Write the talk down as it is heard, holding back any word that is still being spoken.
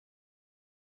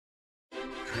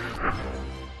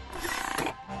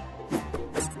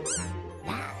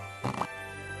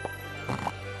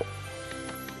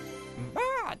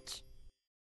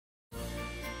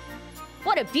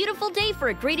What a beautiful day for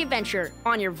a great adventure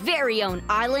on your very own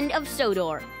island of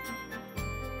Sodor.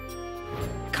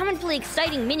 Come and play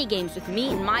exciting mini-games with me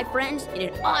and my friends in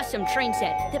an awesome train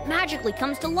set that magically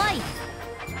comes to life.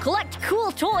 Collect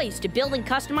cool toys to build and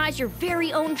customize your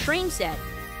very own train set.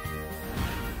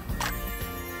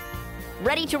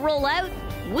 Ready to roll out?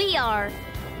 We are!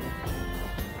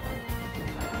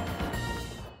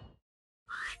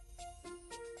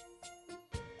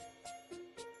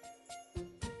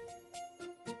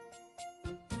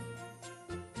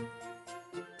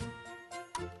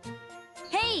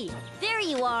 Hey, there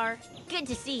you are. Good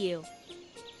to see you.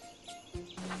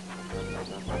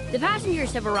 The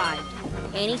passengers have arrived.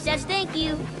 Annie says thank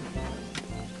you.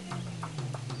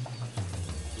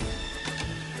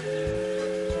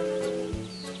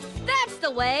 That's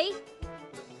the way.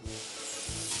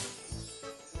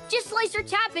 Just slice or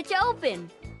tap it to open.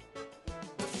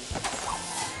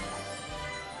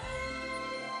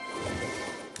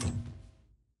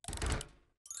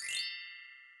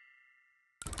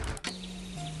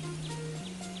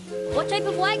 What type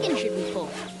of wagon should we pull?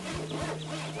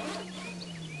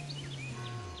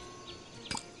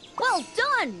 Well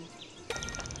done!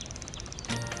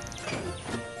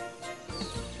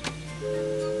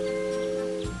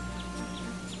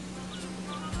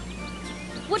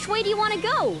 Which way do you want to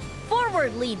go?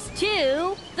 Forward leads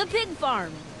to the pig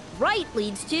farm. Right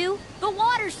leads to the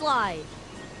water slide.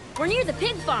 We're near the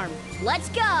pig farm. Let's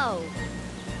go!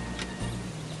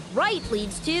 Right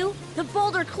leads to the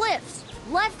boulder cliffs.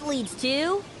 Left leads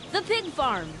to the pig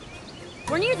farm.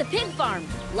 We're near the pig farm.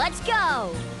 Let's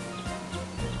go!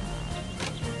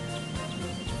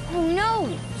 Oh no!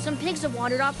 Some pigs have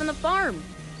wandered off from the farm.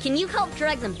 Can you help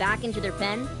drag them back into their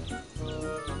pen?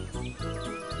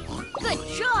 Good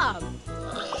job!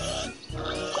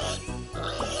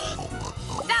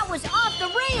 That was off the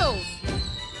rails!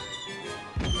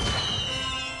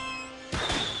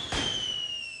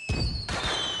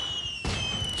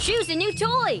 Choose a new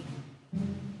toy!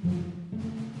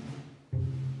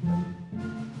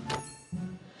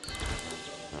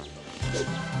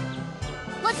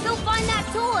 Let's go find that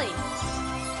toy!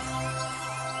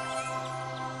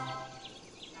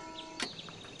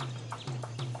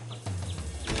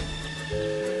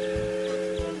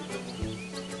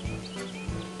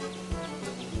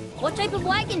 What type of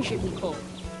wagon should we pull?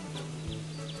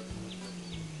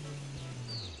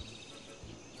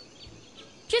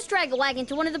 Just drag a wagon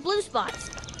to one of the blue spots.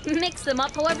 Mix them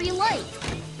up however you like.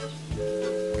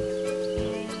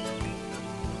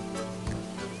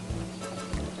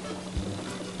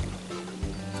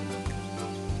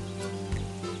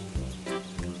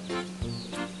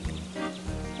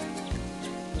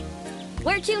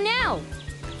 Where to now?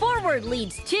 Forward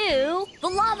leads to the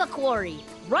lava quarry.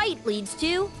 Right leads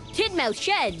to Tidmouth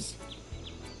Sheds.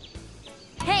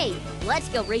 Hey, let's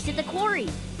go race at the quarry.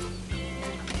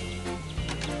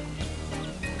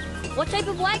 What type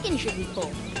of wagon should we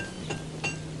pull?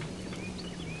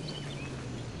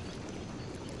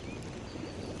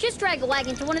 Just drag a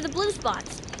wagon to one of the blue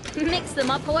spots. Mix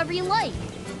them up however you like.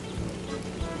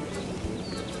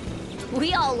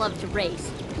 We all love to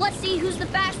race. Let's see who's the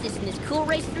fastest in this cool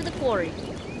race through the quarry.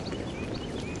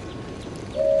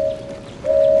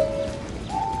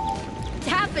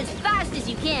 Tap as fast as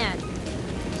you can.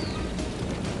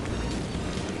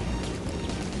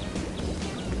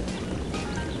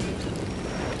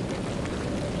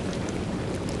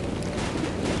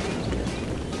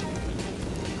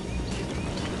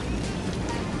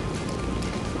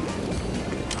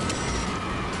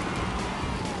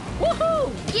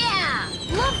 Woohoo! Yeah!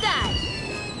 Love that!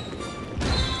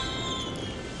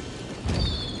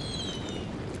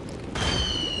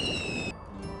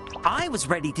 I was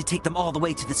ready to take them all the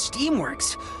way to the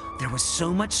steamworks. There was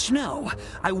so much snow.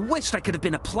 I wished I could have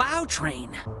been a plow train.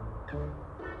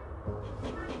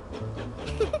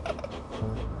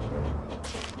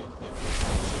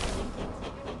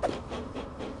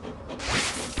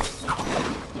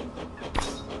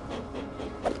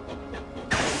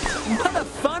 What a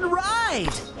fun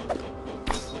ride!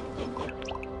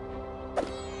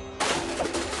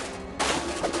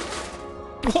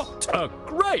 What a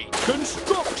great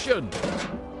construction!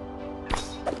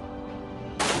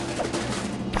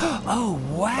 Oh,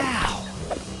 wow!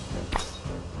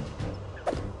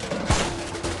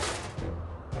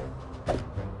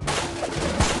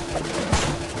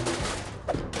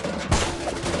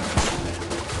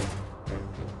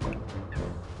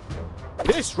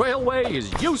 This railway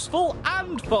is useful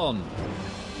and fun.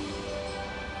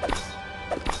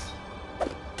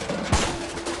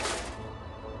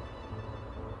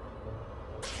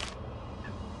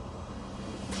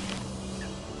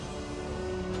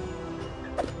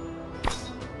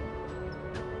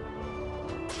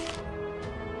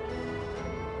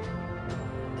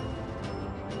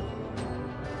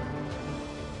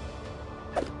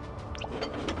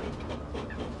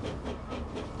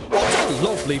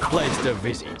 lovely place to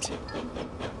visit.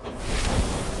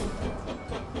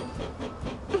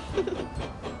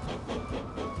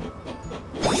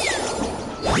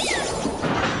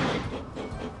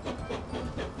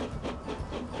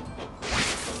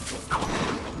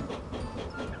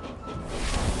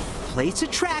 Place a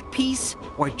track piece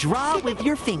or draw with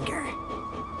your finger.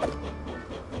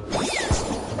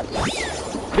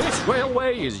 This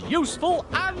railway is useful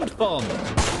and fun.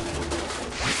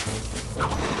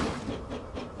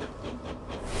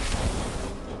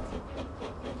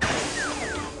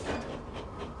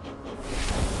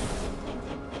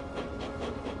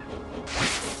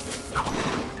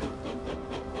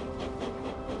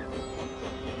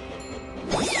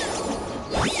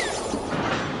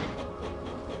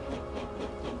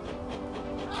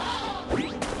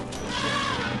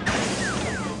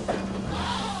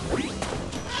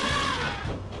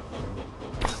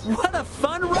 What a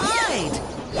fun ride!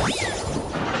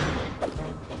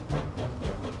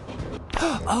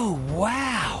 Oh,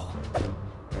 wow!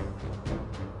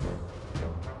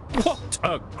 What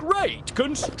a great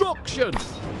construction!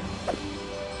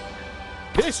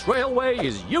 This railway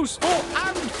is useful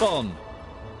and fun.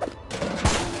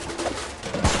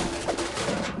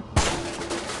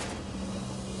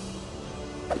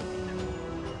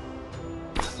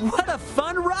 What a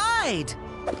fun ride!